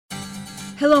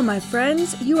Hello, my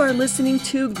friends. You are listening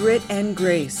to Grit and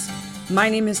Grace. My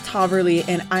name is Taverly,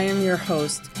 and I am your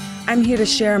host. I'm here to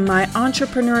share my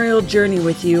entrepreneurial journey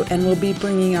with you, and we'll be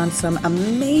bringing on some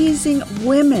amazing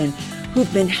women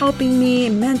who've been helping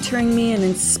me, mentoring me, and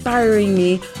inspiring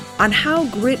me on how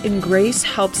Grit and Grace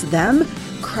helps them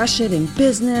crush it in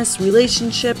business,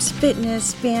 relationships,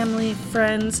 fitness, family,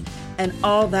 friends, and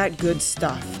all that good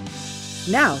stuff.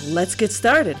 Now, let's get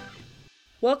started.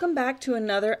 Welcome back to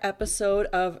another episode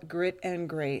of Grit and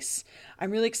Grace.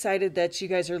 I'm really excited that you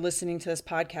guys are listening to this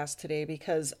podcast today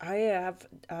because I have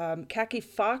Kaki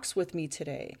Fox with me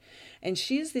today, and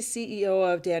she's the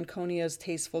CEO of Danconia's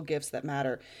Tasteful Gifts That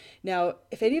Matter. Now,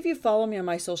 if any of you follow me on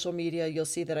my social media, you'll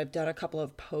see that I've done a couple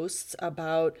of posts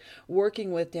about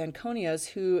working with Danconia's,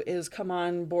 who is come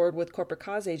on board with Corporate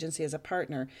Cause Agency as a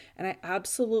partner, and I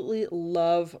absolutely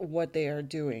love what they are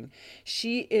doing.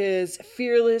 She is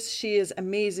fearless. She is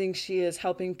amazing. She is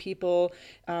helping people,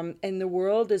 and the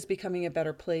world is becoming a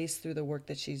better place through the work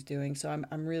that she's doing. So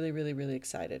I'm really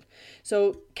excited.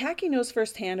 So Kaki knows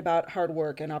firsthand about hard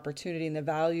work and opportunity and the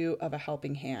value of a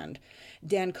helping hand.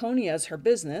 Danconia's, her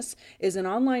business, is an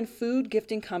online food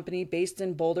gifting company based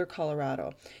in Boulder,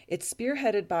 Colorado. It's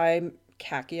spearheaded by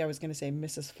Kaki. I was going to say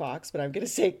Mrs. Fox, but I'm going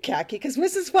to say Kaki because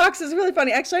Mrs. Fox is really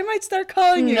funny. Actually, I might start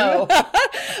calling you. No.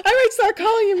 I might start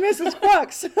calling you Mrs.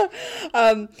 Fox.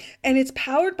 And it's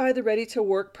powered by the Ready to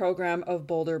Work program of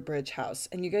Boulder Bridge House.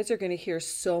 And you guys are going to hear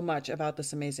so much about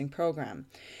this amazing program.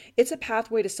 It's a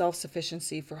pathway to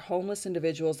self-sufficiency for homeless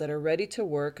individuals that are ready to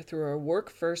work through a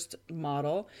work-first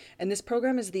model. And this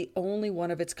program is the only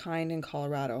one of its kind in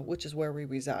Colorado, which is where we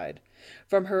reside.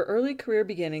 From her early career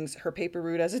beginnings, her paper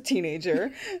route as a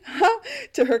teenager,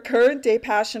 to her current day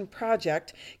passion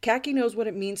project, Kaki knows what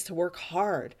it means to work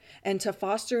hard and to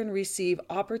foster and receive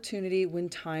opportunity when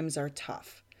times are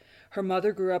tough. Her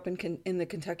mother grew up in the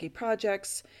Kentucky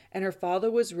projects, and her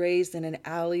father was raised in an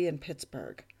alley in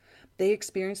Pittsburgh. They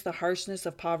experienced the harshness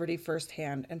of poverty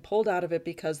firsthand and pulled out of it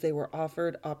because they were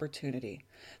offered opportunity.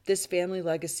 This family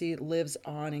legacy lives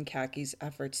on in Kaki's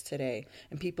efforts today,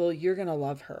 and people, you're going to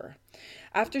love her.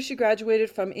 After she graduated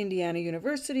from Indiana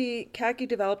University, Kaki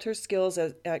developed her skills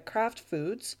at Kraft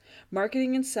Foods,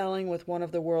 marketing and selling with one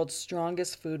of the world's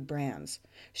strongest food brands.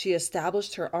 She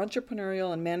established her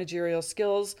entrepreneurial and managerial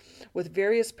skills with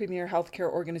various premier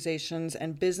healthcare organizations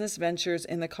and business ventures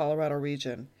in the Colorado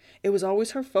region. It was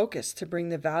always her focus to bring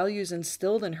the values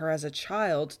instilled in her as a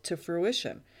child to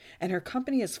fruition, and her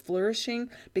company is flourishing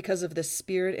because of the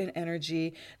spirit and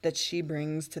energy that she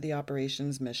brings to the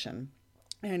operations mission.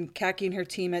 And Kaki and her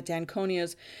team at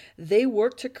Danconia's, they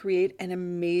work to create an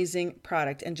amazing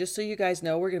product. And just so you guys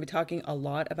know, we're going to be talking a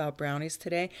lot about brownies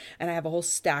today, and I have a whole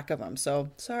stack of them.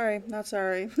 So sorry, not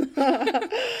sorry.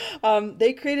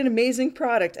 They create an amazing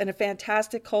product and a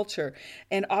fantastic culture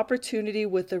and opportunity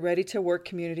with the Ready to Work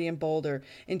community in Boulder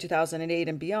in 2008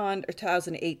 and beyond, or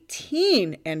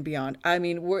 2018 and beyond. I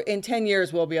mean, we're in 10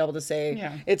 years, we'll be able to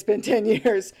say It's been 10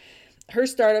 years. Her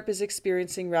startup is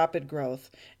experiencing rapid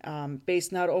growth,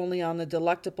 based not only on the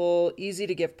delectable,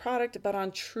 easy-to-give product, but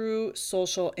on true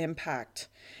social impact.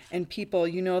 And people,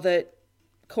 you know that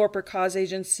Corporate Cause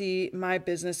Agency, my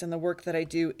business and the work that I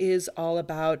do is all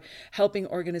about helping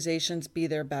organizations be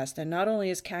their best. And not only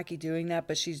is Kaki doing that,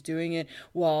 but she's doing it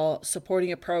while supporting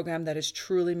a program that is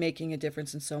truly making a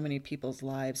difference in so many people's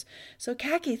lives. So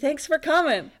Kaki, thanks for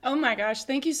coming. Oh my gosh,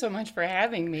 thank you so much for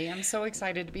having me. I'm so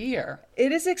excited to be here.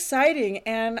 It is exciting,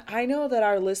 and I know that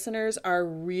our listeners are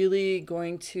really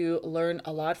going to learn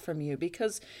a lot from you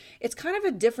because it's kind of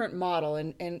a different model,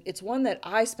 and it's one that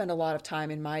I spend a lot of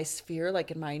time in my sphere,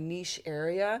 like in my niche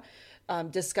area,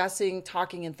 discussing,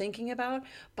 talking, and thinking about.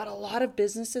 But a lot of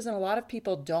businesses and a lot of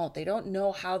people don't. They don't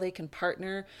know how they can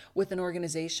partner with an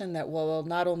organization that will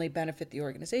not only benefit the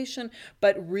organization,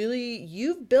 but really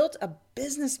you've built a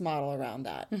business model around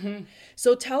that. Mm-hmm.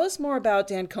 So tell us more about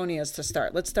Danconia's to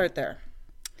start. Let's start there.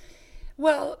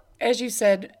 Well, as you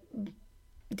said,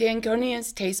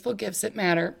 Danconia's Tasteful Gifts That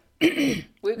Matter. We've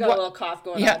got a little cough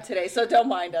going on today, so don't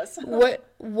mind us.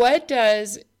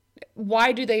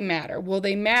 Why do they matter? Well,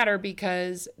 they matter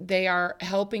because they are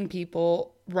helping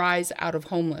people rise out of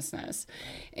homelessness.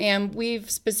 And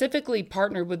we've specifically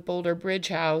partnered with Boulder Bridge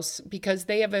House because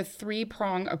they have a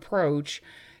 3-prong approach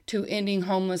to ending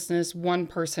homelessness one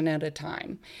person at a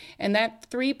time. And that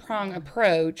 3-prong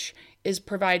approach is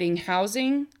providing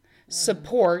housing,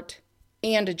 support,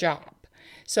 and a job.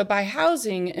 So by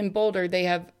housing in Boulder, they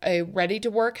have a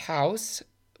ready-to-work house,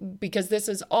 because this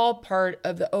is all part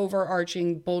of the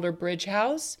overarching Boulder Bridge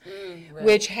House,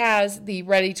 which has the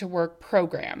Ready to Work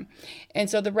program. And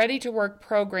so the Ready to Work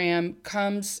program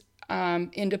comes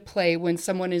into play when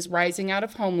someone is rising out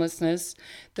of homelessness.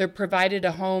 They're provided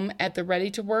a home at the Ready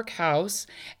to Work house,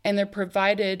 and they're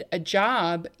provided a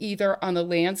job either on the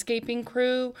landscaping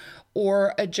crew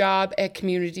or a job at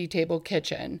Community Table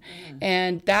Kitchen.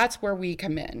 And that's where we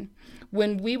come in.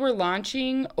 When we were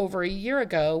launching over a year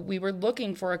ago, we were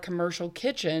looking for a commercial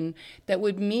kitchen that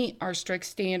would meet our strict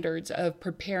standards of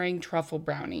preparing truffle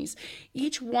brownies.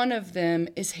 Each one of them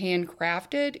is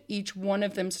handcrafted. Each one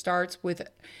of them starts with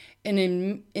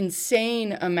an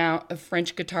insane amount of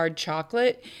French Guittard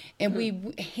chocolate, and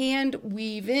we hand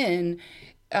weave in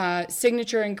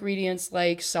signature ingredients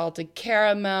like salted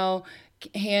caramel,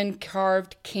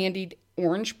 hand-carved candied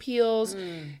orange peels,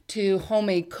 to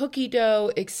homemade cookie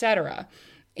dough, etc.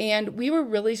 And we were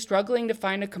really struggling to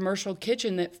find a commercial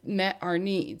kitchen that met our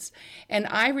needs. And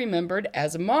I remembered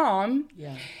as a mom,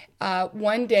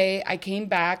 one day I came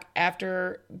back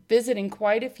after visiting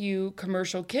quite a few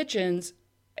commercial kitchens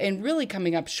and really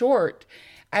coming up short.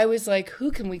 I was like,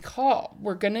 who can we call?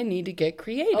 We're going to need to get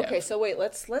creative. Okay, so wait,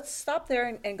 let's stop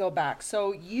there and go back.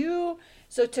 So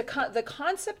the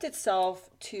concept itself,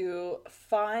 to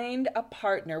find a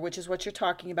partner, which is what you're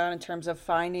talking about in terms of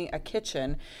finding a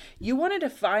kitchen, you wanted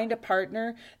to find a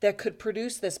partner that could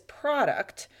produce this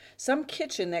product, some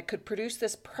kitchen that could produce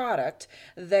this product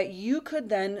that you could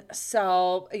then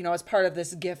sell, as part of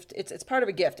this gift. It's part of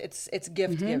a gift. It's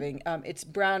gift giving. It's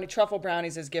truffle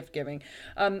brownies is gift giving.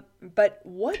 But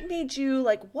what made you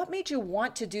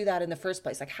want to do that in the first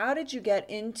place? Like, how did you get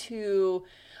into?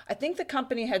 I think the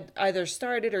company had either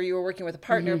started or you were working with a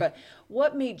partner, but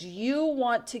what made you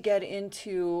want to get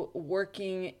into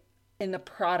working in the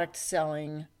product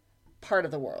selling part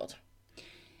of the world?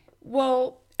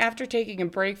 Well, after taking a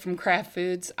break from Kraft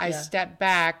Foods, I stepped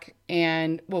back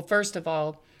and, first of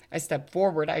all, I stepped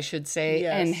forward, I should say,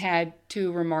 and had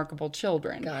 2 remarkable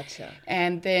children. Gotcha.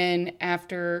 And then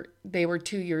after they were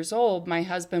 2 years old, my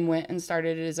husband went and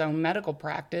started his own medical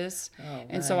practice.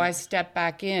 And so I stepped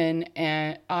back in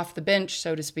and off the bench,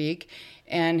 so to speak,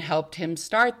 and helped him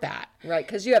start that. Right,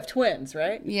 because you have twins,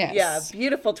 right? Yes. Yeah,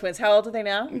 beautiful twins. How old are they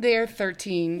now? They're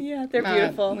 13. Yeah, they're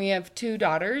beautiful. We have 2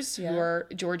 daughters who are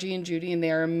Georgie and Judy, and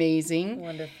they're amazing.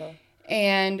 Wonderful.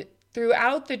 And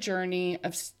throughout the journey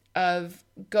of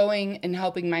going and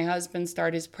helping my husband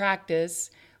start his practice,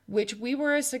 which we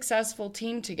were a successful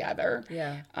team together.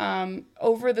 Yeah.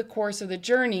 Over the course of the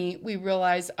journey, we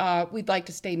realized we'd like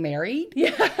to stay married.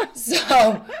 Yeah.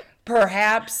 So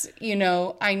perhaps,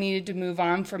 I needed to move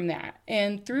on from that.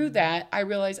 And through that, I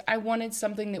realized I wanted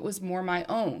something that was more my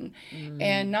own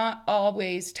and not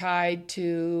always tied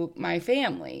to my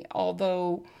family,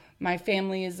 although my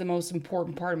family is the most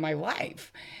important part of my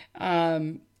life.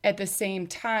 At the same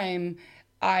time,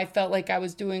 I felt like I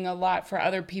was doing a lot for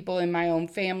other people in my own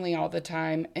family all the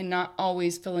time and not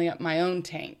always filling up my own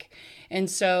tank. And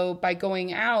so by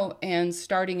going out and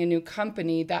starting a new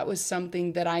company, that was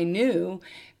something that I knew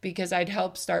because I'd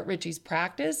helped start Richie's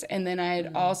practice. And then I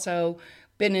had also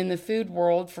been in the food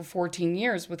world for 14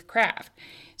 years with Kraft.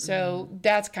 So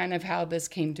that's kind of how this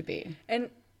came to be. And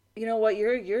you know what?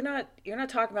 You're not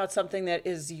talking about something that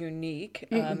is unique.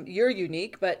 You're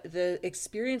unique, but the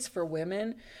experience for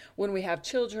women when we have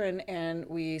children and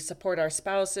we support our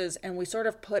spouses and we sort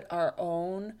of put our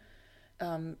own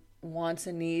wants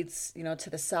and needs, to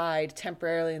the side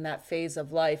temporarily in that phase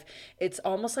of life, it's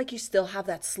almost like you still have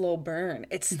that slow burn.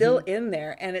 It's still in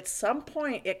there. And at some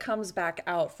point it comes back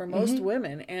out for most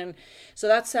women. And so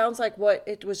that sounds like what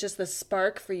it was, just the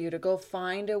spark for you to go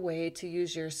find a way to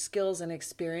use your skills and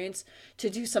experience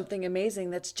to do something amazing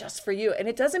that's just for you. And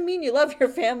it doesn't mean you love your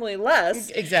family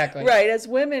less. Exactly. Right. As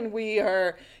women, we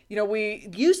are, we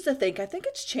used to think, I think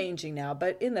it's changing now,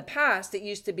 but in the past, it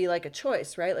used to be like a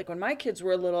choice, right? Like when my kids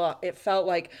were little, it felt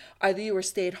like either you were a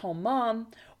stay-at-home mom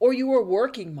or you were a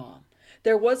working mom.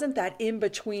 There wasn't that in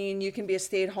between. You can be a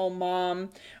stay-at-home mom.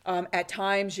 At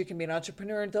times, you can be an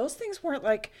entrepreneur. Those things weren't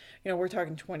like, we're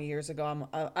talking 20 years ago.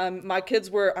 I have my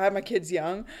kids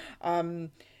young.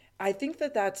 I think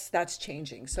that's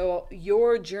changing. So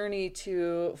your journey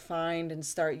to find and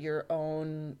start your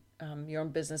own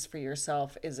business for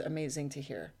yourself is amazing to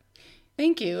hear.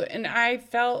 Thank you. And I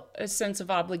felt a sense of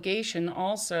obligation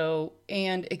also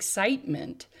and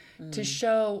excitement to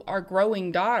show our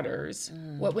growing daughters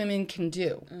what women can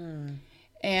do.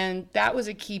 And that was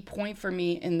a key point for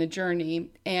me in the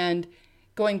journey. And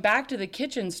going back to the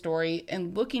kitchen story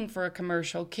and looking for a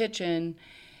commercial kitchen,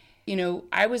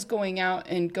 I was going out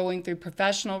and going through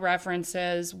professional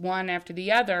references, one after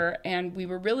the other, and we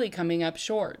were really coming up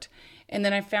short. And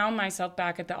then I found myself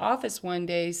back at the office one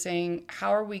day saying,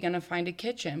 how are we going to find a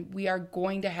kitchen? We are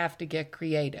going to have to get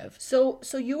creative. So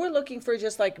you were looking for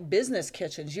just like business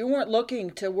kitchens. You weren't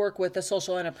looking to work with a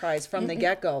social enterprise from the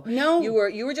get-go. No. You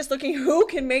were just looking who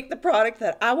can make the product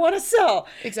that I want to sell.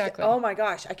 Exactly. Oh my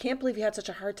gosh, I can't believe you had such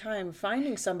a hard time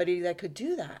finding somebody that could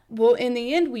do that. Well, in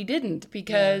the end, we didn't,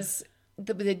 because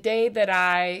the day that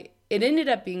it ended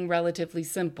up being relatively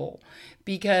simple,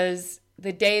 because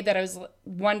the day that I was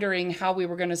wondering how we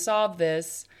were going to solve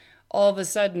this, all of a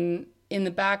sudden in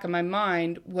the back of my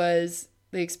mind was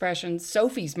the expression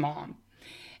Sophie's mom.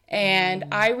 And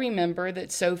I remember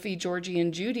that Sophie, Georgie,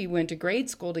 and Judy went to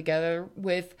grade school together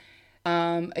with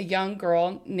a young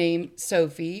girl named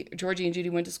Sophie. Georgie and Judy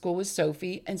went to school with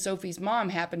Sophie, and Sophie's mom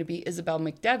happened to be Isabel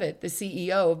McDevitt, the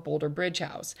CEO of Boulder Bridge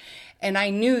House. And I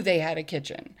knew they had a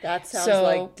kitchen. That sounds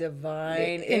like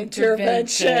divine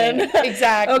intervention.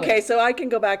 Exactly. Okay, so I can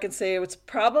go back and say it was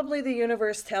probably the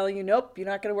universe telling you, nope, you're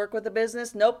not going to work with the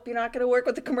business. Nope, you're not going to work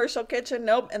with the commercial kitchen.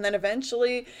 Nope. And then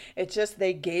eventually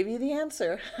they gave you the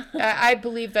answer. I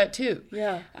believe that too.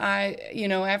 Yeah.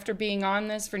 After being on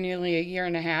this for nearly a year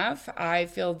and a half, I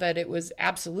feel that it was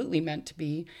absolutely meant to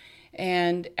be.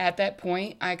 And at that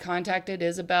point, I contacted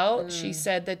Isabel. She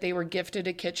said that they were gifted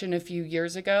a kitchen a few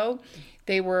years ago.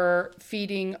 They were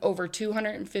feeding over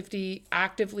 250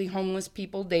 actively homeless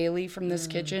people daily from this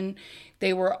kitchen.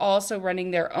 They were also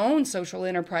running their own social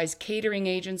enterprise catering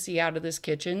agency out of this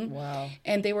kitchen. Wow.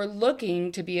 And they were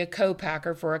looking to be a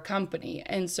co-packer for a company.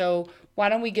 And so why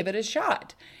don't we give it a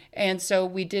shot? And so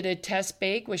we did a test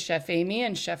bake with Chef Amy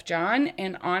and Chef John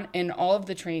and all of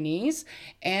the trainees,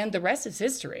 and the rest is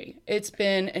history. It's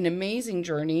been an amazing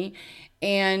journey,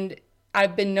 and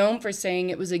I've been known for saying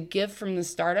it was a gift from the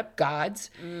startup gods,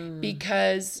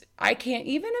 because I can't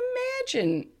even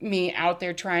imagine me out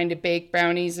there trying to bake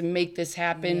brownies and make this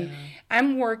happen. Yeah.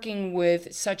 I'm working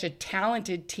with such a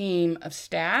talented team of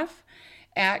staff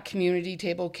at Community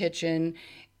Table Kitchen,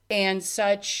 and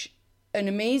such an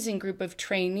amazing group of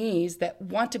trainees that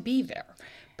want to be there.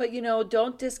 But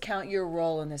don't discount your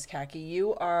role in this, Kaki.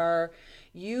 You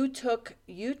took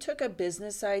a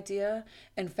business idea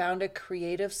and found a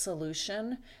creative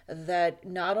solution that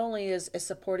not only is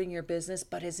supporting your business,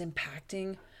 but is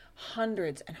impacting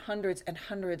hundreds and hundreds and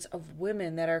hundreds of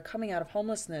women that are coming out of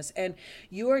homelessness, and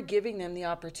you are giving them the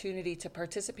opportunity to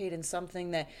participate in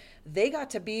something that they got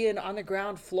to be in on the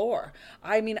ground floor.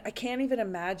 I mean, I can't even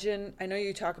imagine. I know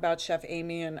you talk about Chef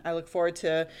Amy, and I look forward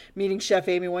to meeting Chef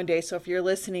Amy one day. So if you're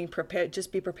listening,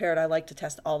 just be prepared. I like to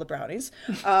test all the brownies.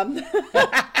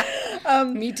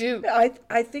 Me too.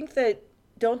 I think that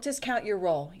don't discount your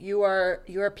role. You're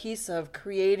a piece of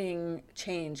creating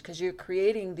change, because you're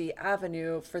creating the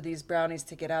avenue for these brownies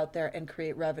to get out there and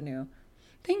create revenue.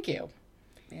 Thank you.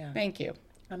 Yeah. Thank you.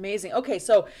 Amazing. Okay,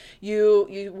 so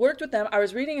you worked with them. I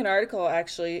was reading an article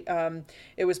actually.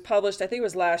 It was published, I think it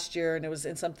was last year, and it was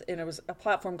it was a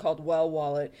platform called Well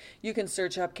Wallet. You can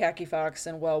search up Kaki Fox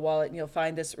and Well Wallet, and you'll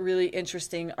find this really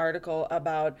interesting article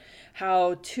about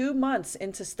how 2 months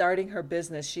into starting her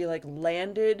business, she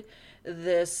landed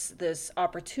this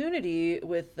opportunity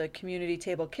with the Community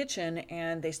Table Kitchen,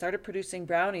 and they started producing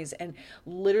brownies, and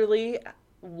literally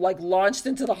launched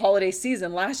into the holiday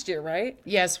season last year, right?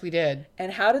 Yes, we did.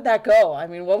 And how did that go? I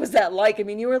mean, what was that like? I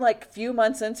mean, you were a few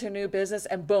months into new business,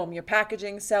 and boom, you're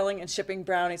packaging, selling, and shipping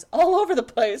brownies all over the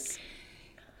place.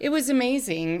 It was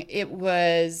amazing. It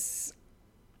was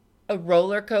a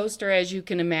roller coaster, as you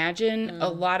can imagine, a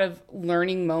lot of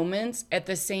learning moments. At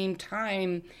the same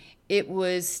time, it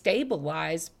was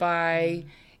stabilized by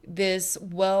this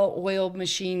well-oiled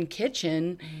machine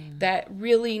kitchen that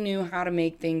really knew how to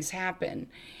make things happen.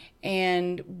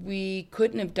 And we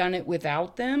couldn't have done it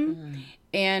without them.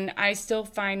 And I still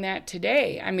find that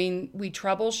today. I mean, we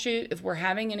troubleshoot. If we're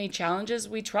having any challenges,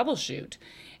 we troubleshoot.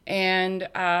 And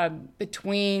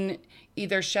between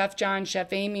either Chef John,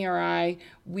 Chef Amy, or I,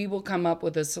 we will come up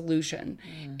with a solution.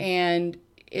 And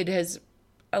it has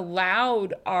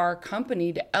allowed our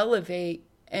company to elevate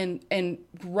and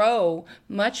grow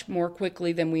much more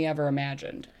quickly than we ever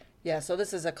imagined. Yeah, so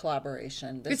this is a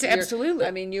collaboration. It's absolutely.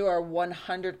 I mean, you are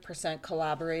 100%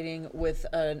 collaborating with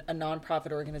a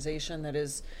nonprofit organization that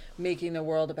is making the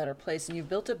world a better place, and you've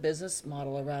built a business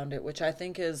model around it, which I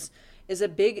think is a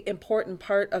big, important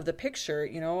part of the picture,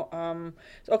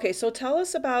 Okay, so tell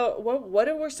us about what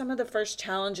were some of the first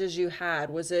challenges you had?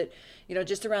 Was it,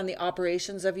 just around the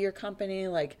operations of your company,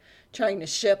 like trying to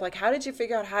ship? Like, how did you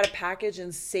figure out how to package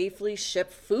and safely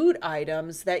ship food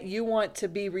items that you want to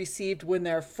be received when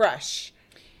they're fresh?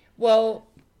 Well,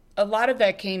 a lot of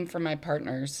that came from my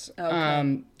partners.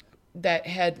 Okay. that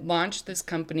had launched this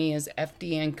company is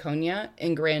FD Anconia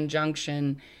in Grand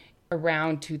Junction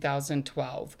around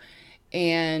 2012.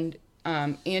 And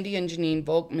Andy and Janine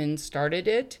Volkman started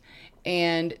it,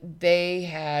 and they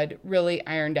had really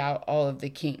ironed out all of the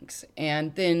kinks.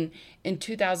 And then in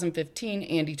 2015,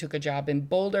 Andy took a job in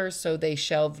Boulder, so they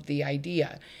shelved the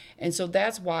idea. And so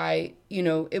that's why,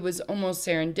 it was almost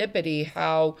serendipity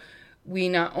how we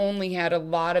not only had a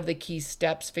lot of the key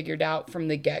steps figured out from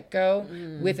the get-go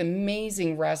with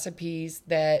amazing recipes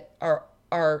that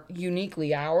are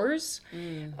uniquely ours,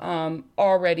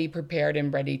 already prepared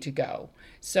and ready to go.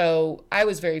 So I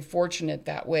was very fortunate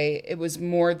that way. It was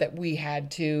more that we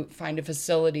had to find a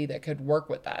facility that could work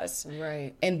with us.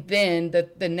 Right. And then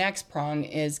the next prong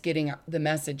is getting the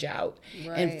message out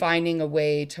and finding a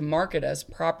way to market us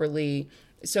properly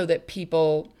so that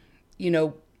people,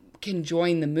 can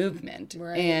join the movement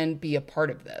and be a part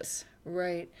of this.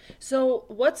 Right. So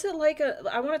what's it like?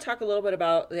 I want to talk a little bit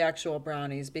about the actual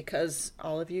brownies, because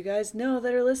all of you guys know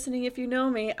that are listening, if you know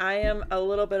me, I am a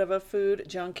little bit of a food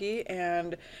junkie,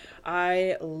 and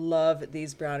I love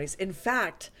these brownies. In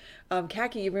fact,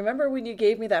 Kaki, you remember when you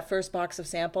gave me that first box of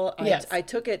sample? Yes. I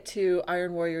took it to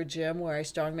Iron Warrior Gym where I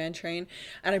strongman train,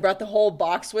 and I brought the whole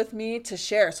box with me to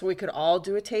share so we could all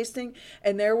do a tasting.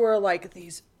 And there were like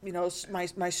these,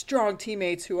 my strong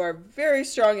teammates who are very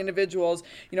strong individuals,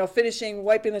 finishing,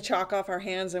 wiping the chalk off our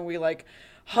hands, and we like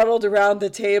huddled around the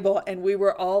table, and we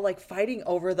were all like fighting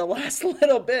over the last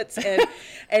little bits, and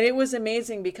it was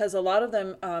amazing because a lot of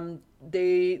them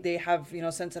they have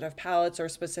sensitive palates or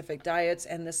specific diets,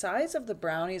 and the size of the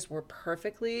brownies were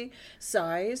perfectly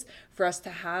sized for us to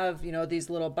have these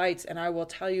little bites. And I will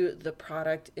tell you, the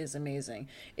product is amazing.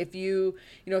 If you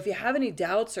have any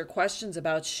doubts or questions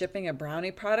about shipping a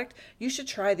brownie product, you should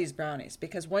try these brownies,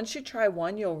 because once you try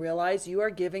one, you'll realize you are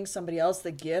giving somebody else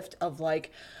the gift of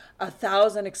like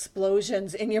 1,000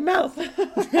 explosions in your mouth.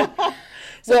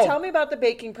 So tell me about the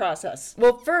baking process.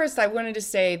 Well, first, I wanted to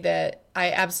say that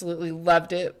I absolutely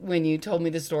loved it when you told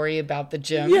me the story about the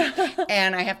gym. Yeah.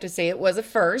 And I have to say it was a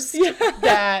first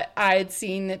that I had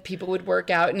seen that people would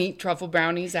work out and eat truffle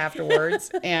brownies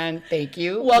afterwards. And thank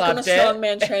you. Welcome to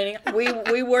Strongman Training.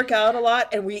 We work out a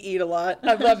lot and we eat a lot.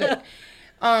 I love it.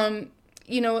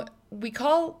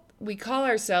 We call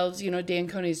ourselves,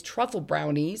 D'Anconia's truffle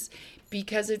brownies,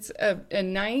 because it's a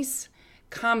nice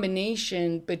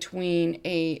combination between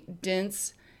a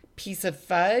dense piece of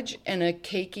fudge and a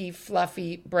cakey,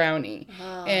 fluffy brownie.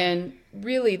 Wow. And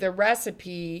really, the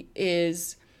recipe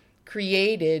is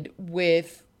created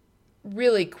with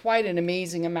really quite an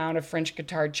amazing amount of French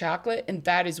Guittard chocolate, and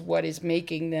that is what is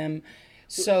making them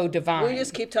so divine. We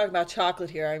just keep talking about chocolate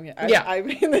here. I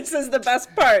mean, this is the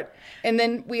best part. And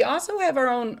then we also have our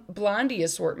own blondie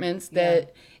assortments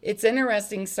that it's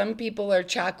interesting. Some people are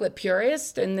chocolate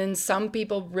purists, and then some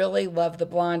people really love the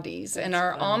blondies. That's and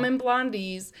our funny. Almond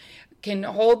blondies can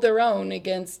hold their own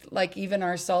against like even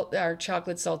our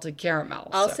chocolate salted caramel.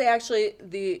 I'll say actually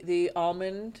the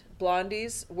almond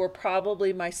blondies were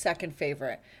probably my second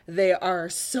favorite. They are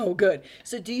so good.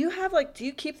 So do you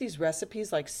keep these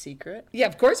recipes like secret? Yeah,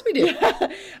 of course we do.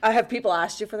 Have people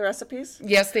asked you for the recipes?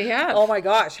 Yes, they have. Oh my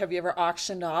gosh, have you ever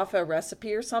auctioned off a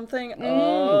recipe or something?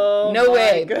 Oh, no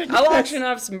way. Goodness. I'll auction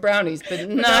off some brownies, but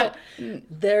not.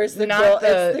 There's the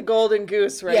it's the golden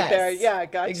goose right there. Yeah,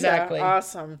 gotcha. Exactly.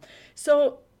 Awesome.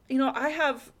 So,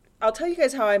 I'll tell you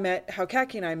guys how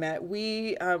Kaki and I met.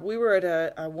 We were at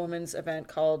a women's event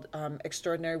called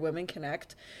Extraordinary Women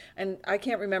Connect, and I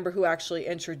can't remember who actually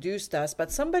introduced us,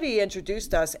 but somebody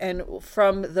introduced us, and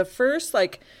from the first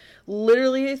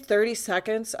literally 30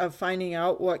 seconds of finding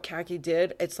out what Kaki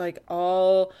did, it's like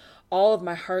all of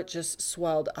my heart just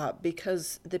swelled up,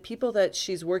 because the people that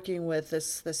she's working with,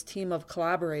 this team of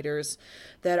collaborators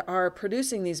that are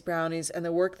producing these brownies, and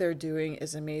the work they're doing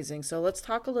is amazing. So let's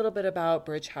talk a little bit about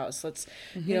Bridge House. Let's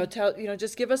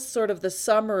just give us sort of the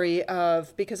summary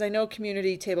of, because I know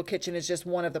Community Table Kitchen is just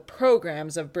one of the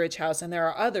programs of Bridge House, and there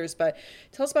are others, but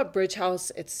tell us about Bridge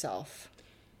House itself.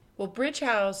 Well, Bridge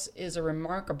House is a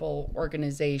remarkable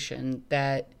organization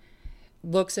that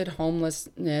looks at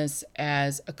homelessness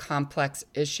as a complex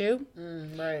issue,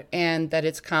 right, and that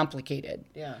it's complicated.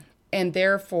 Yeah. And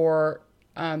therefore,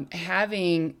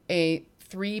 having a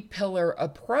 3-pillar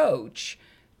approach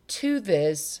to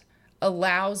this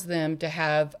allows them to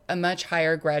have a much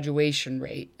higher graduation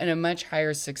rate and a much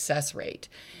higher success rate.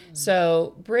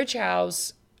 So Bridge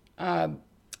House,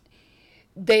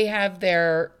 they have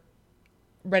their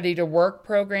Ready to Work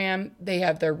program, they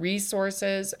have their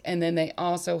resources, and then they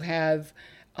also have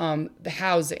the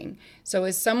housing. So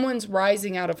as someone's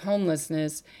rising out of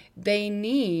homelessness, they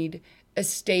need a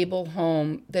stable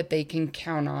home that they can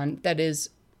count on that is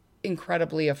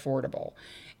incredibly affordable.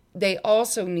 They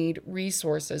also need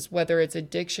resources, whether it's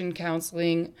addiction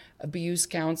counseling, abuse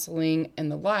counseling,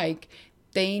 and the like.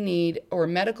 They need, or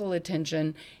medical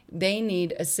attention, they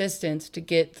need assistance to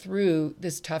get through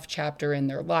this tough chapter in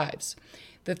their lives.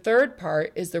 The third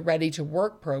part is the Ready to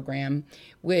Work program,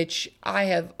 which I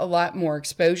have a lot more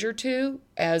exposure to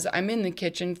as I'm in the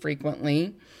kitchen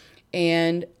frequently.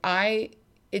 And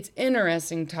it's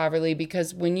interesting, Taverly,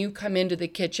 because when you come into the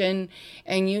kitchen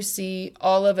and you see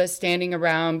all of us standing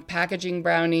around packaging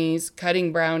brownies,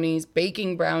 cutting brownies,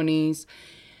 baking brownies,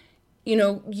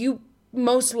 you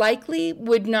most likely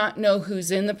would not know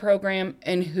who's in the program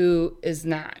and who is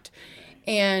not.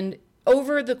 And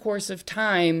over the course of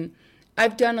time,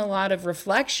 I've done a lot of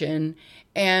reflection,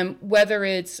 and whether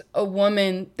it's a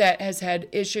woman that has had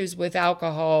issues with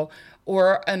alcohol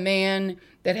or a man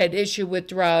that had issue with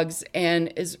drugs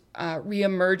and is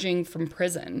reemerging from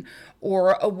prison,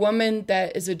 or a woman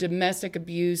that is a domestic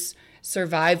abuse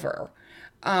survivor.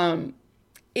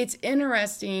 It's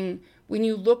interesting when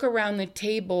you look around the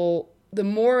table, the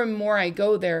more and more I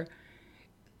go there,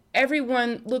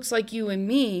 everyone looks like you and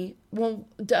me. Well,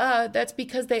 duh, that's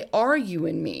because they are you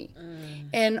and me.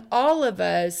 And all of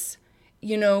us,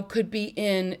 could be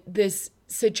in this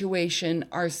situation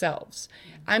ourselves.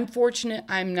 I'm fortunate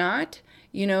I'm not,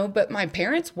 but my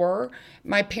parents were.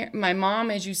 My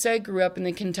mom, as you said, grew up in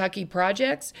the Kentucky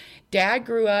projects. Dad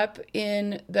grew up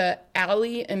in the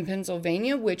alley in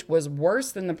Pennsylvania, which was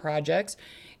worse than the projects.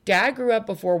 Dad grew up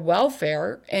before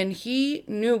welfare, and he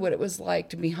knew what it was like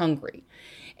to be hungry.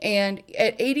 And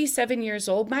at 87 years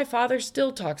old, my father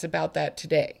still talks about that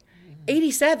today.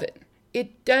 87.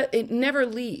 It never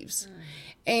leaves.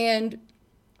 And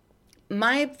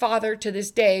my father to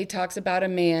this day talks about the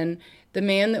man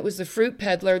that was the fruit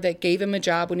peddler that gave him a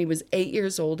job when he was 8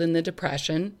 years old in the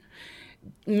Depression.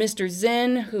 Mr.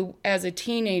 Zinn, who as a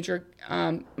teenager,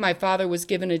 my father was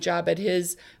given a job at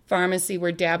his pharmacy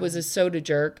where Dad was a soda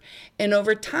jerk. And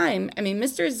over time,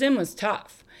 Mr. Zinn was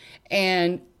tough.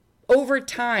 And over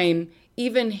time,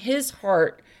 even his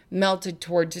heart melted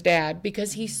towards Dad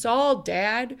because he saw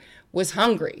Dad was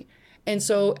hungry. And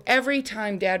so every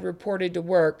time Dad reported to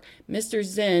work, Mr.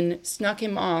 Zinn snuck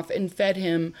him off and fed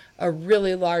him a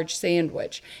really large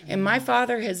sandwich. And my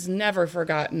father has never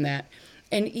forgotten that.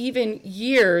 And even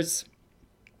years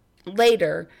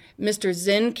later, Mr.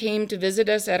 Zinn came to visit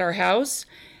us at our house.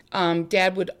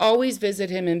 Dad would always visit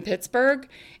him in Pittsburgh.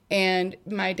 And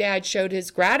my dad showed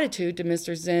his gratitude to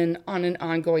Mr. Zinn on an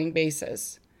ongoing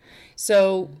basis.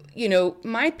 So,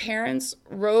 my parents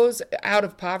rose out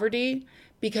of poverty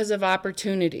because of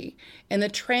opportunity and the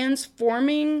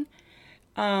transforming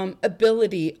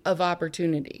ability of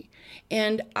opportunity.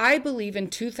 And I believe in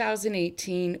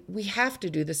 2018, we have to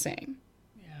do the same.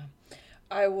 Yeah,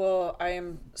 I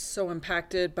am so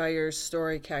impacted by your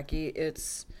story, Kaki.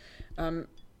 It's,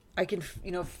 I can,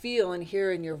 feel and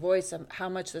hear in your voice how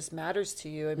much this matters to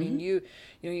you. I mean,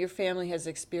 your family has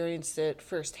experienced it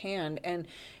firsthand, and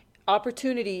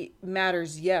opportunity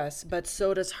matters, yes, but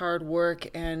so does hard work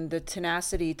and the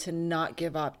tenacity to not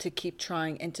give up, to keep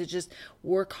trying, and to just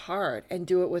work hard and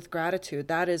do it with gratitude.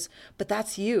 But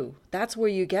that's you. That's where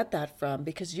you get that from,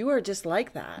 because you are just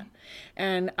like that.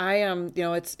 And I am,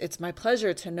 it's my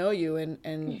pleasure to know you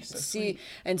and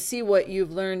see what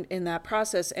you've learned in that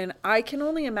process. And I can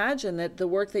only imagine that the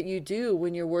work that you do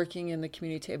when you're working in the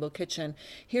community table kitchen,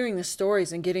 hearing the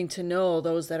stories and getting to know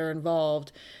those that are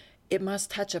involved, it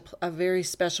must touch a very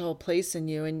special place in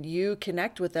you, and you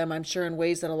connect with them, I'm sure, in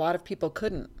ways that a lot of people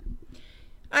couldn't.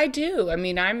 I do. I'm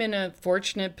in a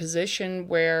fortunate position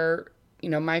where,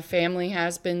 my family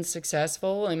has been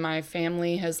successful and my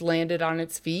family has landed on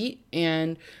its feet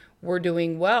and we're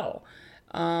doing well.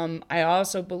 I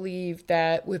also believe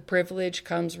that with privilege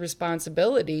comes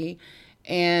responsibility,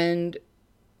 and,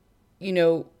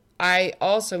 I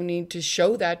also need to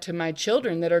show that to my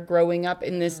children that are growing up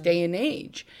in this day and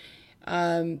age.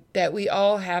 That we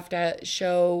all have to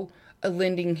show a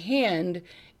lending hand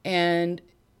and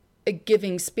a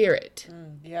giving spirit.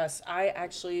 Yes, I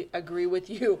actually agree with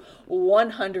you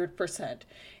 100%.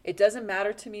 It doesn't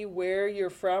matter to me where you're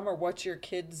from or what your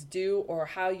kids do or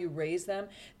how you raise them.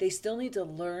 They still need to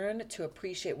learn to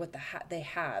appreciate what they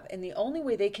have. And the only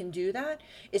way they can do that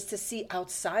is to see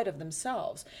outside of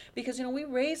themselves. Because, we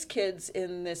raise kids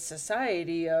in this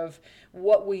society of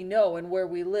what we know and where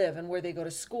we live and where they go to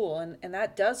school. And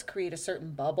that does create a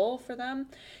certain bubble for them.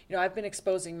 I've been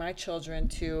exposing my children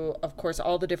to, of course,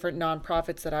 all the different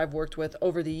nonprofits that I've worked with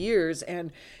over the years.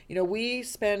 And, we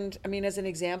spend, as an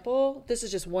example, this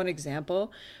is just one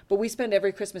example, but we spend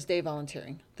every Christmas Day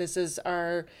volunteering. This is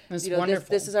our, That's you know, wonderful.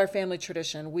 this is our family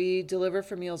tradition. We deliver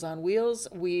for Meals on Wheels.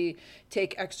 We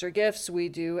take extra gifts. We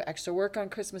do extra work on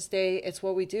Christmas Day. It's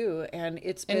what we do. And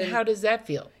And how does that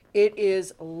feel? it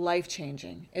is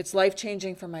life-changing. It's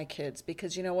life-changing for my kids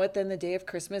because you know what? Then the day of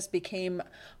Christmas became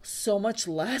so much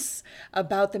less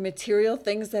about the material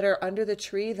things that are under the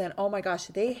tree than, oh my gosh,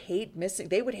 they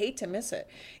would hate to miss it.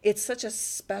 It's such a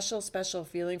special, special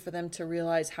feeling for them to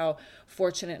realize how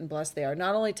fortunate and blessed they are,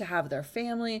 not only to have their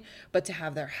family, but to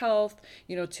have their health,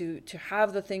 you know, to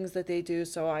have the things that they do.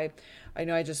 So I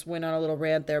know I just went on a little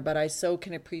rant there, but I so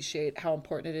can appreciate how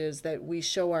important it is that we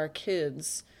show our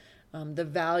kids the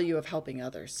value of helping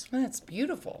others. That's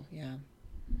beautiful. Yeah.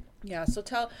 Yeah. So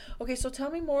tell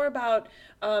me more about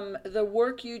the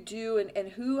work you do and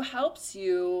who helps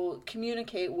you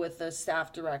communicate with the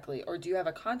staff directly, or do you have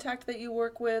a contact that you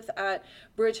work with at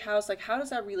Bridge House? Like, how does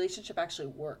that relationship actually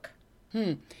work?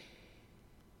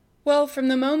 Well, from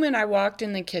the moment I walked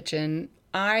in the kitchen,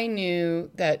 I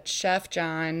knew that Chef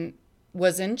John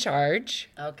was in charge.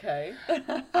 Okay.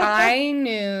 I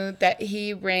knew that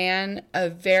he ran a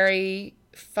very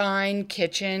fine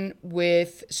kitchen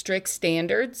with strict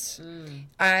standards.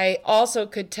 I also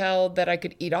could tell that I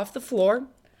could eat off the floor.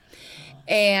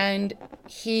 And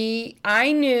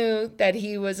I knew that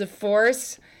he was a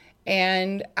force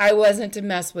and I wasn't to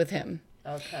mess with him.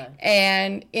 Okay.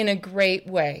 And in a great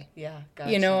way. Yeah,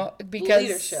 gotcha. You know, because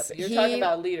leadership. You're talking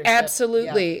about leadership.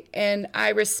 Absolutely. Yeah. And I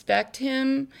respect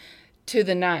him to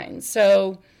the nines.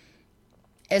 So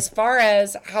as far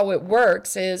as how it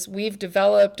works is we've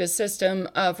developed a system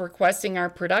of requesting our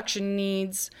production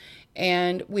needs,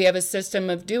 and we have a system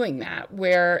of doing that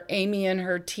where Amy and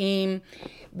her team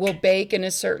will bake in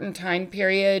a certain time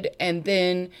period, and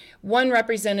then one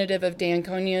representative of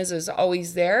D'Anconia's is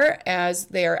always there as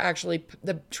they are actually,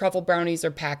 the truffle brownies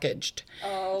are packaged.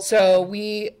 Oh, okay. So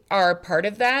we are part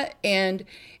of that, and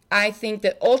I think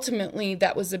that ultimately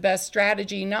that was the best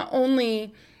strategy, not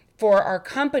only for our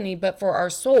company, but for our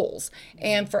souls,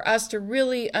 and for us to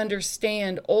really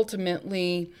understand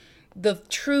ultimately the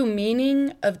true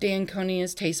meaning of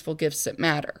D'Anconia's Tasteful Gifts That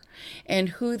Matter, and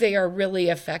who they are really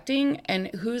affecting and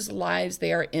whose lives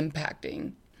they are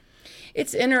impacting.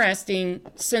 It's interesting,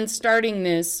 since starting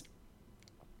this,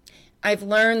 I've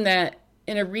learned that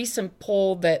in a recent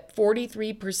poll that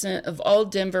 43% of all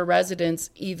Denver residents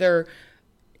either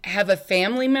have a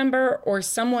family member or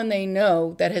someone they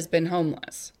know that has been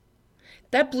homeless.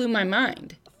 That blew my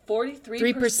mind.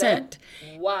 43%?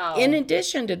 Wow. In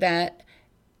addition to that,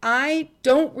 I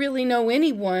don't really know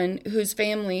anyone whose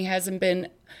family hasn't been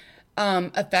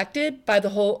affected by the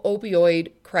whole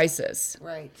opioid crisis.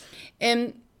 Right.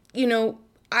 And, you know,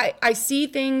 I see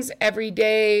things every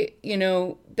day, you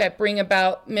know, that bring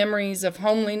about memories of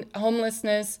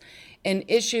homelessness and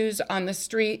issues on the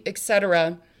street,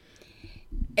 etc.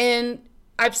 And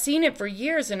I've seen it for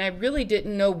years, and I really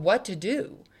didn't know what to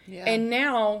do. Yeah. And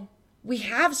now we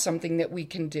have something that we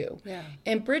can do. Yeah.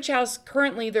 And Bridge House,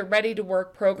 currently, their Ready to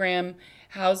Work program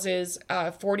houses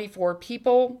 44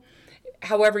 people.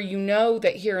 However, you know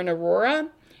that here in Aurora,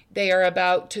 they are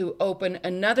about to open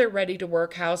another Ready to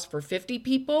Work house for 50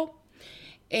 people.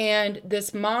 And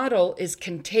this model is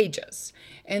contagious.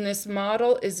 And this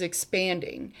model is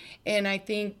expanding. And I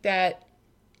think that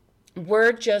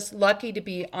we're just lucky to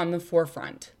be on the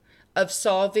forefront of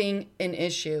solving an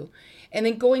issue. And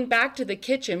then going back to the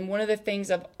kitchen, one of the things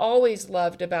I've always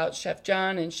loved about Chef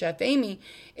John and Chef Amy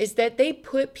is that they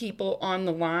put people on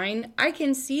the line. I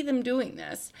can see them doing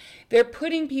this. They're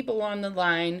putting people on the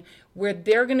line where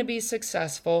they're going to be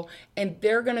successful and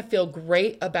they're going to feel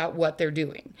great about what they're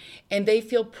doing. And they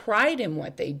feel pride in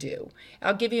what they do.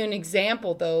 I'll give you an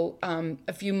example, though.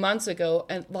 A few months ago,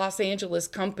 a Los Angeles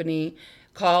company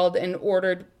called and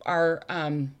ordered our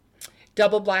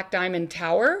double black diamond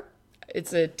tower.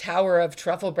 It's a tower of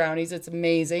truffle brownies. It's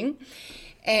amazing.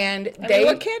 And I mean,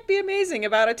 what can't be amazing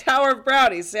about a tower of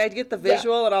brownies? See, I get the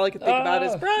visual, and all I can think about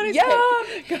is brownies.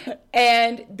 Yeah.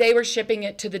 And they were shipping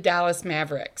it to the Dallas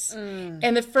Mavericks.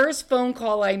 And the first phone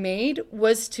call I made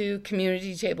was to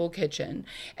Community Table Kitchen.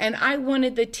 And I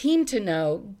wanted the team to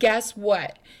know, guess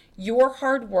what? Your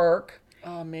hard work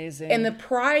amazing. And the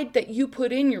pride that you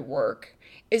put in your work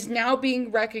is now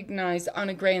being recognized on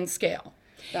a grand scale.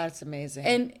 That's amazing.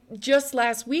 And just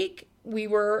last week, we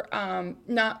were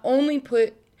not only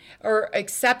put or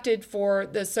accepted for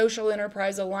the Social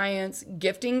Enterprise Alliance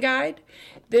gifting guide.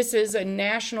 This is a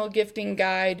national gifting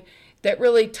guide that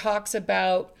really talks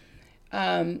about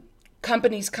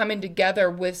companies coming together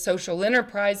with social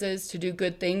enterprises to do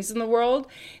good things in the world.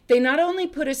 They not only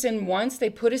put us in once,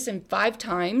 they put us in 5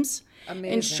 times.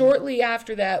 Amazing. And shortly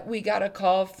after that, we got a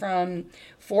call from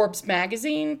Forbes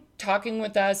magazine talking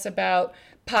with us about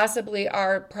possibly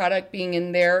our product being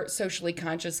in their socially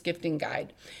conscious gifting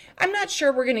guide. I'm not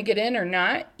sure we're going to get in or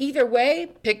not. Either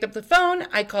way, picked up the phone.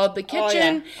 I called the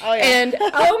kitchen. Oh, yeah. And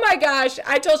oh my gosh,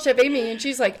 I told Chef Amy, and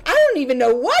she's like, I don't even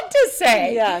know what to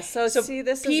say. Yeah, so see,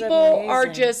 this people is are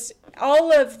amazing. just,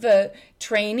 all of the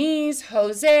trainees,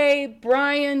 Jose,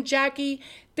 Brian, Jackie,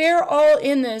 they're all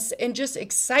in this and just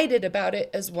excited about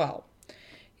it as well.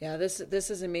 Yeah, this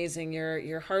is amazing.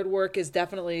 Your hard work is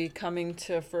definitely coming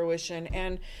to fruition.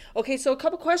 And okay, so a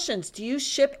couple questions. Do you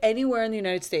ship anywhere in the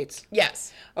United States?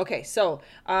 Yes. Okay, so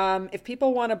if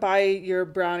people want to buy your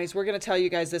brownies, we're going to tell you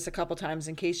guys this a couple times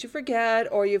in case you forget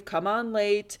or you've come on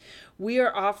late. We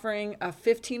are offering a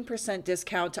 15%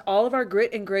 discount to all of our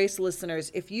Grit and Grace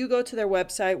listeners. If you go to their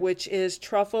website, which is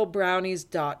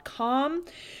trufflebrownies.com,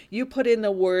 you put in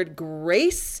the word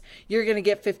Grace, you're going to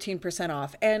get 15%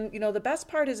 off. And, you know, the best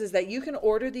part is that you can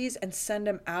order these and send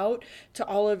them out to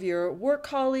all of your work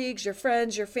colleagues, your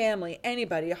friends, your family,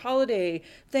 anybody, a holiday,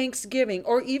 Thanksgiving,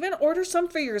 or even order some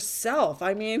for yourself.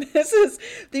 I mean,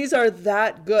 these are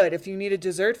that good. If you need a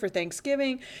dessert for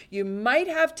Thanksgiving, you might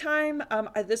have time.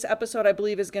 This episode, I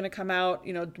believe, is going to come out,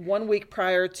 1 week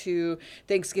prior to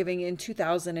Thanksgiving in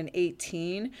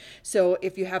 2018. So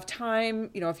if you have time,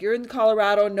 if you're in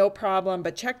Colorado, no problem,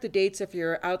 but check the dates if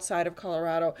you're outside of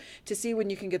Colorado to see when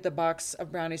you can get the box of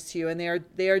brownies to you. And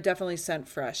they are definitely sent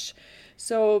fresh.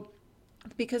 So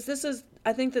because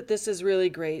I think that this is really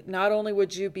great. Not only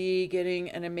would you be getting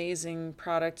an amazing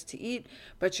product to eat,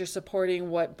 but you're supporting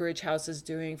what Bridge House is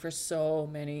doing for so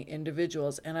many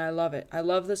individuals. And I love it. I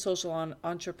love the social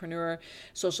entrepreneur,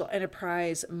 social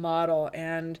enterprise model.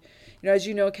 And, as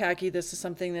you know, Kaki, this is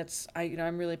something that's,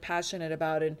 I'm really passionate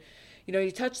about. And,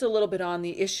 you touched a little bit on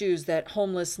the issues that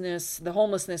the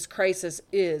homelessness crisis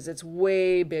is. It's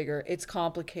way bigger. It's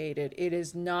complicated. It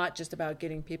is not just about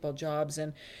getting people jobs.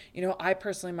 And, I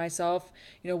personally myself,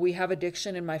 we have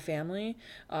addiction in my family.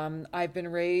 I've been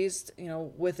raised,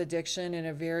 with addiction in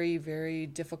a very, very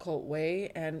difficult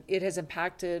way. And it has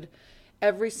impacted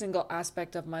every single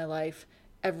aspect of my life,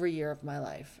 every year of my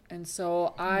life. And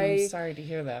so I'm sorry to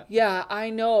hear that. Yeah,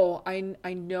 I know.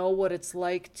 I know what it's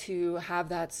like to have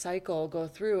that cycle go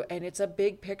through, and it's a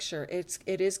big picture.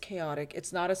 It is chaotic.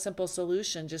 It's not a simple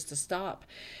solution just to stop.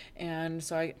 And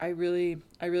so I really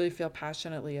feel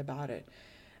passionately about it.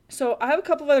 So I have a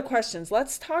couple of other questions.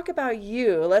 Let's talk about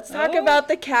you. Let's talk about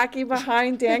the Kaki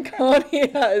behind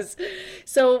Danconias.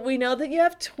 So we know that you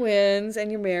have twins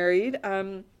and you're married.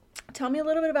 Tell me a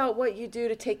little bit about what you do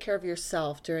to take care of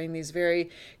yourself during these very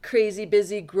crazy,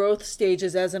 busy growth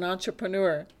stages as an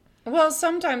entrepreneur. Well,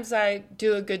 sometimes I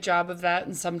do a good job of that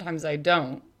and sometimes I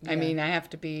don't. Yeah. I mean, I have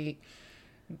to be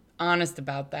honest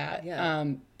about that. Yeah.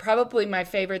 Probably my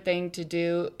favorite thing to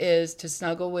do is to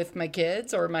snuggle with my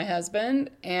kids or my husband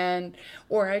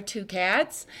or I have 2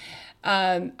 cats.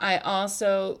 I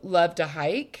also love to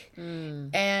hike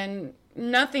and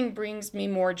nothing brings me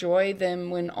more joy than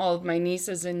when all of my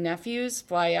nieces and nephews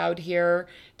fly out here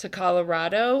to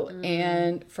Colorado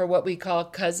and for what we call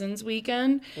Cousins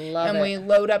Weekend. Love it. We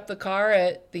load up the car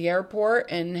at the airport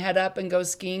and head up and go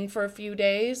skiing for a few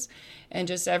days. And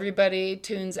just everybody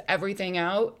tunes everything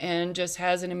out and just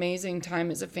has an amazing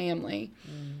time as a family.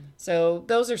 So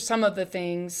those are some of the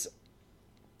things.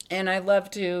 And I love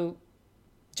to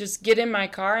just get in my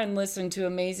car and listen to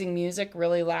amazing music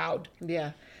really loud.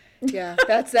 Yeah. Yeah,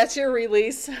 that's your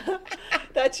release.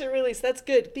 That's your release. That's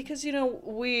good because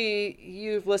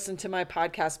you've listened to my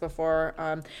podcast before.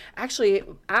 Actually,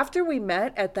 after we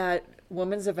met at that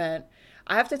women's event,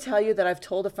 I have to tell you that I've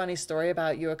told a funny story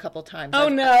about you a couple times. Oh,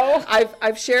 no.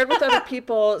 I've shared with other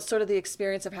people sort of the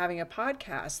experience of having a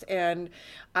podcast, and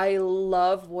I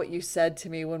love what you said to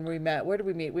me when we met. Where did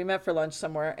we meet? We met for lunch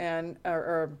somewhere, and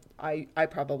or I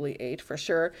probably ate for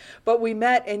sure. But we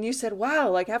met, and you said,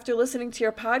 "Wow, like after listening to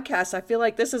your podcast, I feel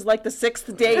like this is like the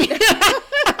 6th date."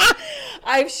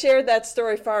 I've shared that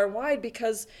story far and wide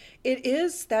because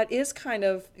that is kind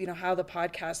of, how the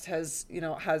podcast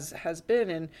has been.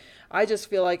 And I just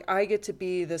feel like I get to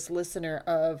be this listener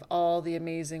of all the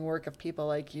amazing work of people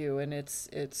like you. And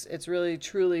it's really,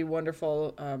 truly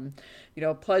wonderful,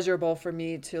 pleasurable for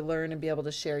me to learn and be able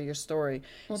to share your story.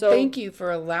 Well, thank you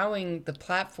for allowing the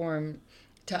platform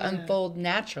to unfold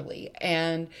naturally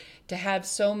and to have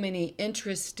so many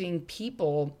interesting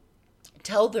people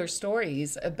tell their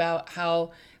stories about how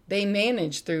they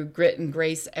manage through grit and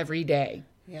grace every day.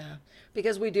 Yeah.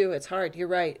 Because we do. It's hard. You're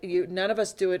right. None of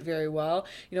us do it very well.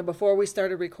 Before we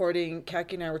started recording,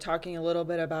 Kaki and I were talking a little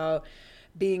bit about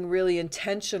being really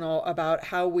intentional about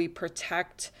how we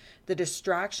protect the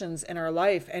distractions in our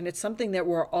life. And it's something that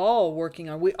we're all working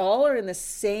on. We all are in the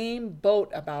same boat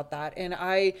about that. And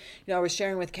I was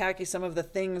sharing with Kaki some of the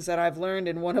things that I've learned.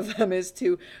 And one of them is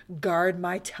to guard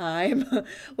my time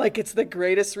like it's the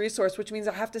greatest resource, which means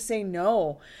I have to say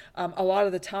no a lot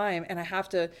of the time. And I have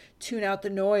to tune out the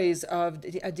noise of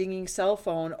a dinging cell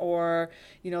phone or,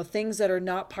 things that are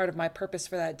not part of my purpose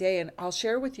for that day. And I'll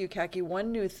share with you, Kaki,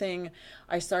 one new thing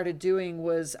I started doing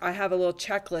was I have a little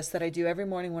checklist that I do every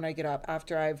morning when I get up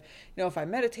after I've, if I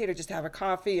meditate or just have a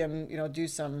coffee and, do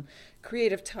some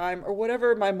creative time or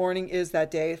whatever my morning is that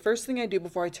day. First thing I do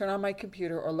before I turn on my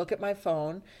computer or look at my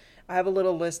phone, I have a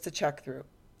little list to check through.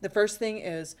 The first thing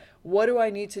is, what do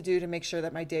I need to do to make sure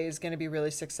that my day is going to be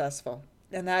really successful?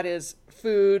 And that is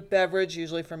food, beverage,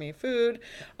 usually for me, food.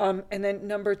 And then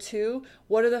number 2,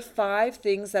 what are the 5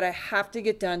 things that I have to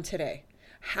get done today?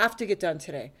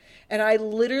 And I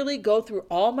literally go through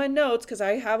all my notes because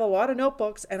I have a lot of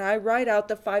notebooks and I write out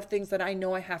the 5 things that I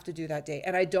know I have to do that day.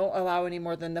 And I don't allow any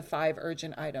more than the 5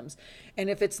 urgent items. And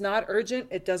if it's not urgent,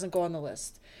 it doesn't go on the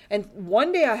list. And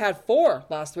one day I had 4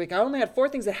 last week. I only had 4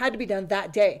 things that had to be done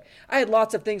that day. I had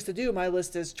lots of things to do. My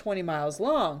list is 20 miles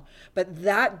long. But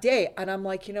that day, and I'm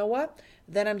like, you know what?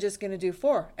 Then I'm just going to do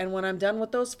 4. And when I'm done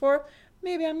with those 4,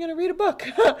 maybe I'm going to read a book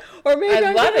or maybe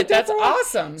I love it. That's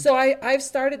awesome. So I've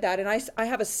started that, and I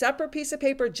have a separate piece of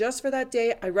paper just for that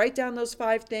day. I write down those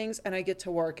 5 things and I get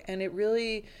to work. And it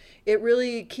really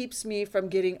keeps me from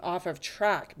getting off of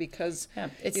track because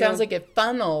it sounds like it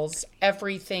funnels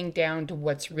everything down to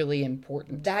what's really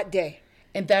important that day.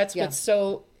 And that's what's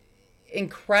so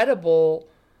incredible,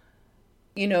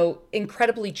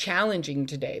 incredibly challenging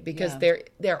today because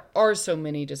there are so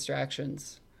many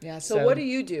distractions. Yeah. So what do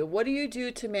you do? What do you do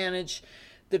to manage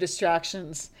the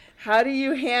distractions? How do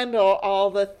you handle all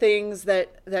the things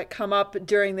that come up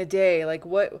during the day? Like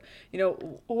what,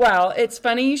 Well, it's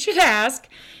funny you should ask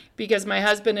because my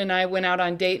husband and I went out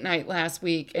on date night last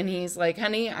week and he's like,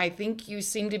 honey, I think you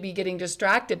seem to be getting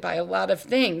distracted by a lot of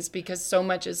things because so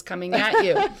much is coming at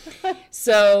you.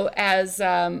 So as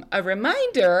a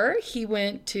reminder, he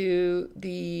went to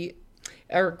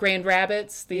Grand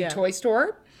Rapids, the toy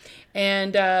store,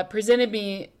 and presented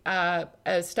me a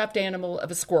stuffed animal of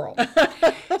a squirrel.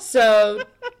 So,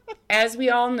 as we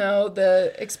all know,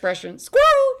 the expression,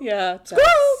 squirrel,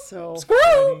 squirrel,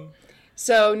 squirrel. Funny.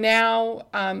 So now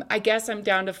I guess I'm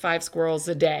down to 5 squirrels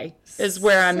a day is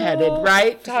where I'm headed,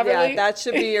 right, Taverly? Yeah, that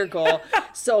should be your goal.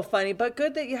 So funny, but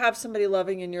good that you have somebody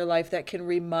loving in your life that can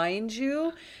remind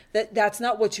you that that's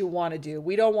not what you want to do.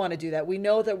 We don't want to do that. We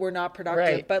know that we're not productive.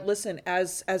 Right. But listen,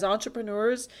 as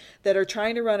entrepreneurs that are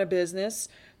trying to run a business,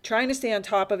 trying to stay on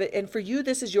top of it. And for you,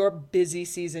 this is your busy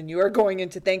season. You are going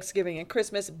into Thanksgiving and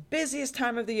Christmas, busiest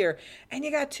time of the year. And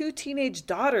you got 2 teenage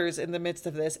daughters in the midst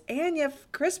of this. And you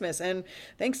have Christmas and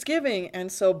Thanksgiving.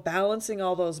 And so balancing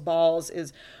all those balls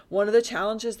is one of the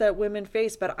challenges that women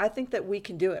face. But I think that we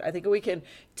can do it. I think we can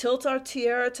tilt our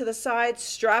tiara to the side,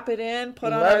 strap it in,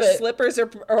 put on our slippers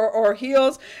or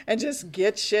heels, and just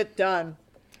get shit done.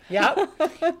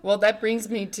 Yep. Well, that brings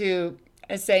me to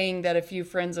a saying that a few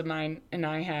friends of mine and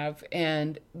I have,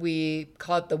 and we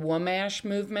call it the WOMASH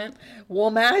movement.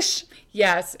 WOMASH?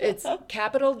 Yes, it's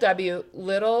capital W,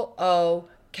 little O,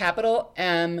 capital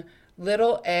M,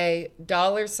 little A,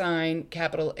 $,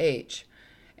 capital H.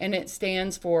 And it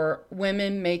stands for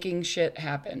Women Making Shit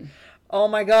Happen. Oh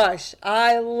my gosh,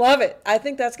 I love it. I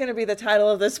think that's going to be the title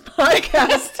of this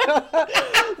podcast.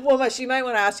 WOMASH, you might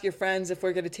want to ask your friends if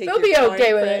we're going to take They'll be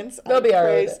okay with it. They'll be all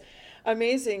right with it.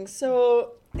 Amazing.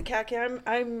 So, Kaki,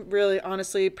 I'm really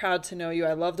honestly proud to know you.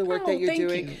 I love the work that you're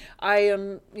doing. You. I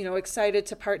am, excited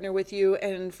to partner with you.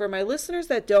 And for my listeners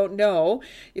that don't know,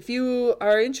 if you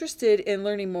are interested in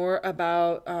learning more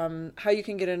about how you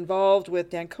can get involved with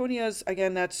Danconia's,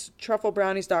 again, that's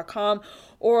trufflebrownies.com,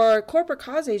 or Corporate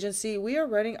Cause Agency, we are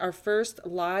running our first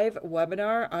live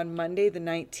webinar on Monday the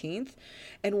 19th.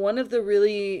 And one of the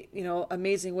really,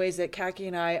 amazing ways that Kaki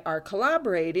and I are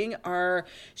collaborating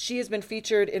she has been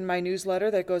featured in my newsletter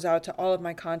that goes out to all of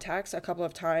my contacts a couple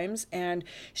of times. And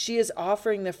she is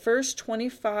offering the first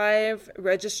 25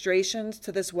 registrations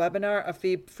to this webinar a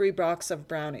free box of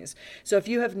brownies. So if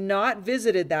you have not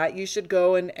visited that, you should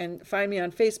go and find me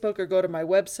on Facebook or go to my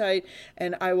website,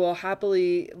 and I will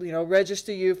happily, register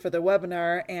register you for the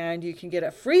webinar, and you can get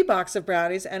a free box of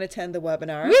brownies and attend the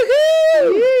webinar.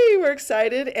 Woohoo! Yay, we're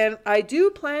excited. And I do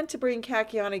plan to bring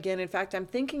Khaki on again. In fact, I'm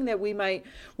thinking that we might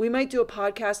do a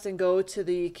podcast and go to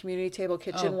the community table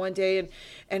kitchen one day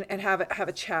and have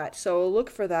a chat. So look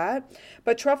for that.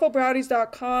 But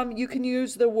trufflebrownies.com, you can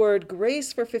use the word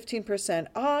grace for 15%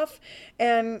 off.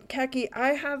 And Khaki, I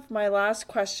have my last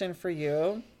question for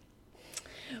you,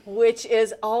 which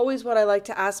is always what I like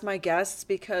to ask my guests,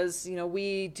 because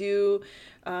we do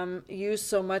use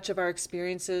so much of our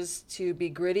experiences to be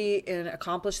gritty and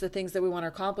accomplish the things that we want to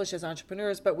accomplish as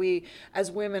entrepreneurs, but we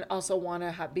as women also want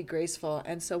to be graceful.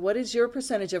 And so what is your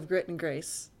percentage of grit and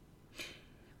grace?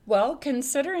 Well,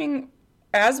 considering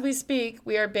as we speak,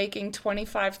 we are baking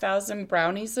 25,000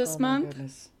 brownies this month.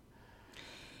 Goodness.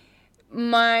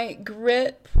 My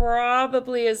grit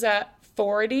probably is at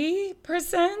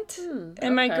 40%,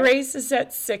 and my grace is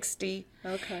at 60.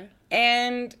 Okay.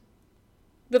 And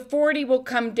the 40 will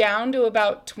come down to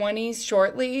about 20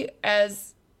 shortly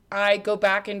as I go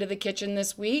back into the kitchen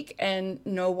this week and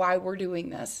know why we're doing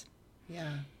this.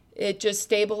 Yeah. It just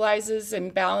stabilizes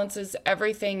and balances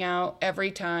everything out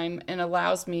every time and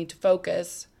allows me to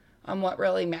focus on what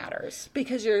really matters.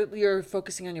 Because you're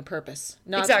focusing on your purpose,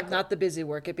 not the busy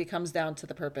work. It becomes down to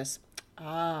the purpose.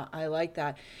 Ah, I like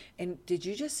that. And did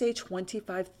you just say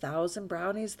 25,000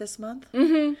 brownies this month?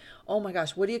 Mm-hmm. Oh my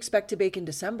gosh. What do you expect to bake in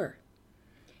December?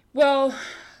 Well,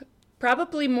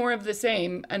 probably more of the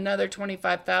same, another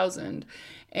 25,000.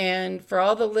 And for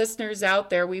all the listeners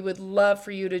out there, we would love for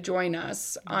you to join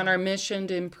us on our mission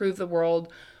to improve the world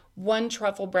one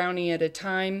truffle brownie at a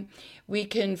time. We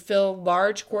can fill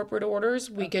large corporate orders.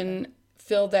 We can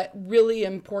fill that really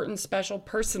important special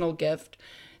personal gift.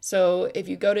 So if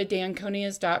you go to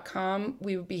danconias.com,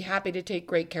 we would be happy to take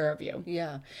great care of you.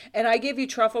 Yeah. And I gave you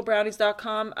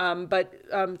trufflebrownies.com, but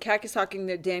Khaki's talking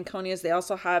to Dan Conias. They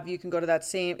also have, you can go to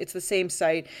it's the same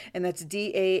site, and that's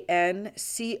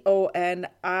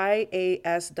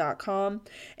danconias.com.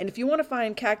 And if you want to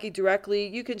find Khaki directly,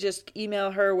 you can just email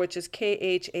her, which is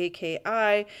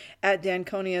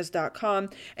khaki@danconias.com.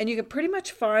 And you can pretty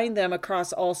much find them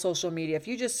across all social media. If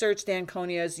you just search Dan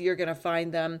Conias, you're going to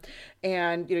find them.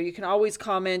 And you can always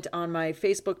comment on my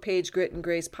Facebook page, Grit and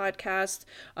Grace Podcast,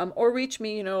 or reach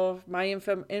me. My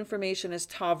information is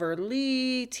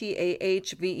Tahverlee,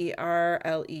 TAHVERLEE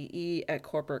at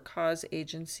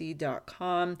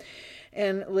corporatecauseagency.com.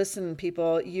 And listen,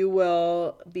 people, you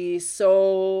will be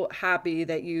so happy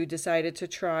that you decided to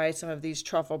try some of these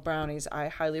truffle brownies. I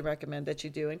highly recommend that you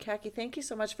do. And Khaki, thank you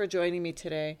so much for joining me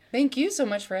today. Thank you so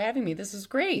much for having me. This is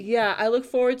great. Yeah, I look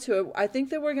forward to it. I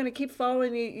think that we're going to keep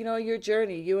following your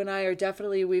journey. You and I are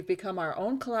we've become our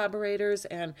own collaborators,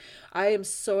 and I am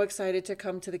so excited to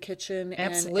come to the kitchen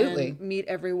and meet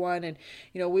everyone. And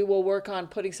we will work on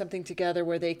putting something together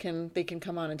where they can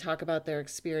come on and talk about their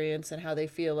experience and how they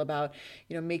feel about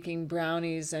making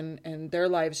brownies and their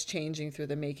lives changing through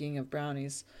the making of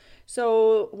brownies.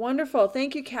 So wonderful.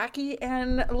 Thank you, Khaki.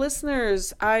 And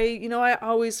listeners, I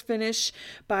always finish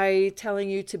by telling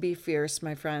you to be fierce,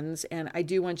 my friends. And I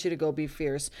do want you to go be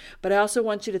fierce. But I also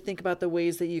want you to think about the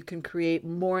ways that you can create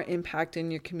more impact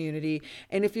in your community.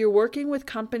 And if you're working with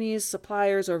companies,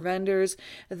 suppliers, or vendors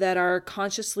that are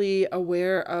consciously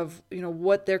aware of,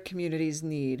 what their communities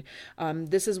need,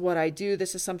 this is what I do.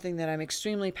 This is something that I'm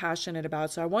extremely passionate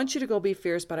about. So I want you to go be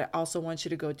fierce, but I also want you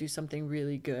to go do something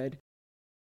really good.